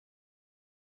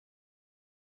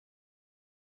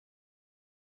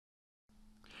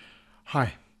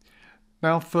Hi.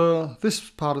 Now for this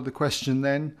part of the question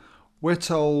then, we're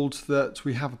told that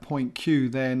we have a point Q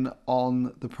then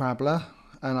on the parabola,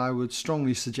 and I would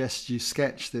strongly suggest you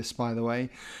sketch this, by the way,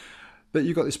 that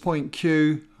you've got this point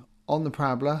Q on the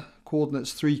parabola,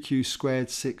 coordinates 3q squared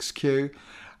 6q,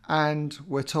 and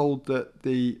we're told that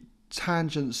the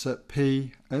tangents at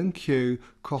P and Q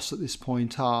cross at this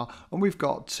point R, and we've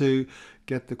got to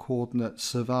get the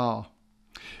coordinates of R.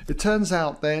 It turns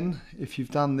out then, if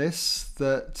you've done this,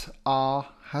 that R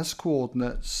has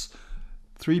coordinates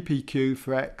 3pq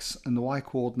for x and the y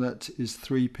coordinate is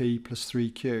 3p plus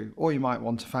 3q, or you might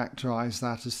want to factorize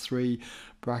that as 3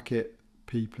 bracket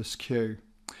p plus q.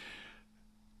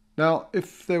 Now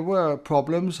if there were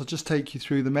problems, I'll just take you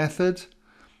through the method.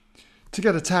 To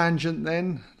get a tangent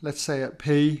then, let's say at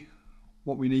P,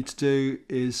 what we need to do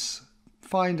is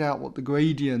find out what the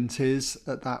gradient is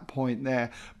at that point there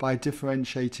by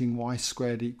differentiating y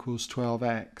squared equals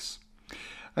 12x.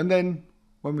 And then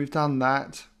when we've done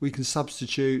that, we can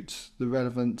substitute the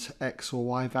relevant x or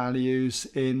y values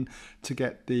in to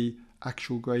get the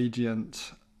actual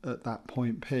gradient at that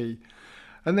point P.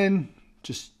 And then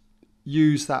just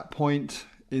use that point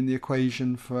in the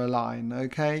equation for a line,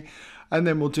 okay? And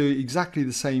then we'll do exactly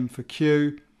the same for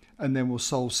Q, and then we'll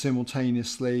solve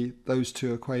simultaneously those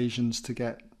two equations to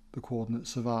get the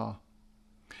coordinates of R.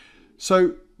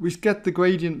 So we get the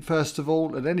gradient first of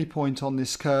all at any point on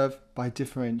this curve by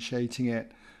differentiating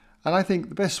it. And I think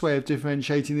the best way of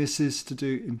differentiating this is to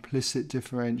do implicit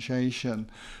differentiation.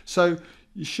 So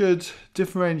you should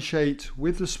differentiate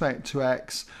with respect to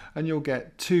x, and you'll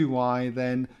get 2y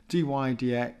then dy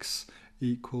dx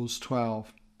equals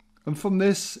 12. And from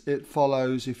this it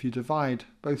follows, if you divide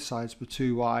both sides by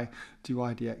 2y, dy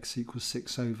dx equals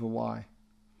 6 over y.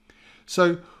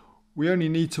 So we only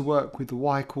need to work with the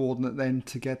y coordinate then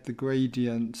to get the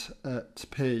gradient at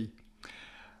P.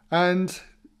 And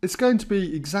it's going to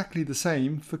be exactly the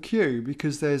same for Q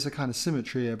because there's a kind of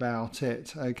symmetry about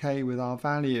it, okay, with our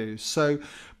values. So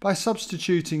by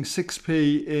substituting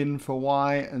 6p in for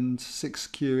y and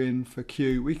 6q in for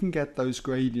q, we can get those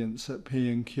gradients at P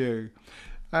and Q.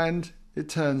 And it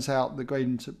turns out the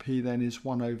gradient at P then is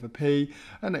 1 over P,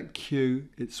 and at Q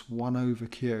it's 1 over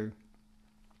Q.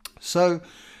 So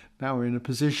now we're in a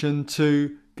position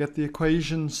to get the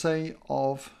equation, say,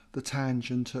 of the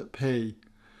tangent at P.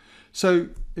 So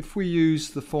if we use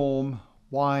the form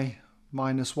y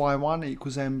minus y1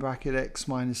 equals m bracket x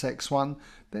minus x1,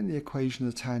 then the equation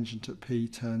of the tangent at P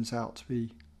turns out to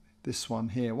be this one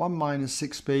here. 1 minus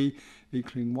 6p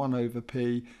equaling 1 over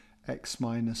p x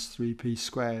minus 3p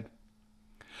squared.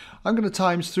 I'm going to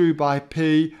times through by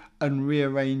p and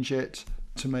rearrange it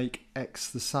to make x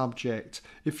the subject.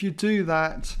 If you do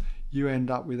that, you end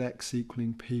up with x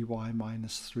equaling py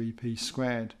minus 3p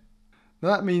squared. Now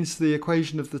that means the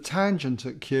equation of the tangent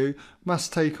at Q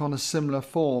must take on a similar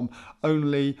form,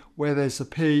 only where there's a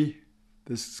P,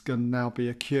 there's going to now be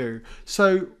a Q.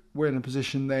 So we're in a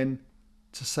position then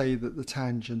to say that the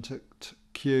tangent at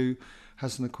Q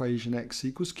has an equation x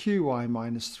equals qy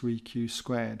minus 3q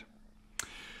squared.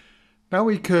 Now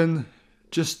we can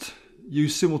just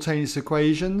use simultaneous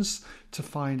equations to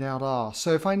find out R.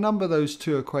 So if I number those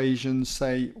two equations,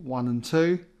 say 1 and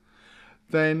 2,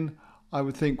 then I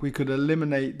would think we could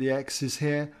eliminate the x's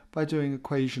here by doing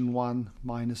equation 1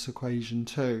 minus equation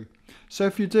 2. So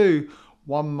if you do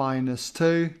 1 minus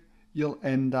 2, you'll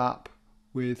end up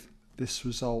with this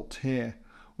result here,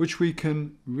 which we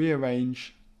can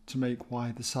rearrange to make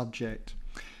y the subject.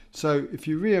 So if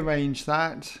you rearrange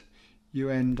that, you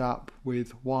end up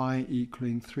with y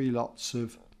equaling 3 lots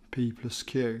of p plus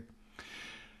q.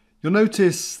 You'll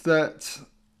notice that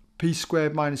p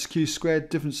squared minus q squared,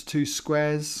 difference of two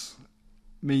squares,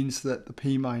 means that the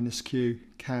p minus q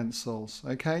cancels,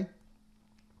 okay?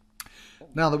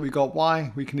 Now that we've got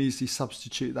y, we can easily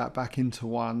substitute that back into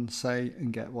 1, say,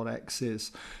 and get what x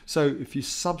is. So if you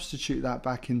substitute that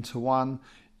back into 1,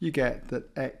 you get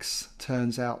that x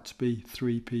turns out to be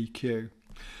 3pq.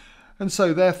 And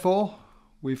so therefore,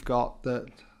 we've got that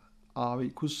r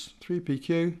equals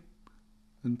 3pq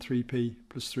and 3p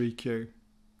plus 3q.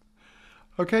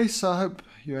 Okay, so I hope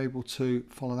you're able to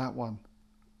follow that one.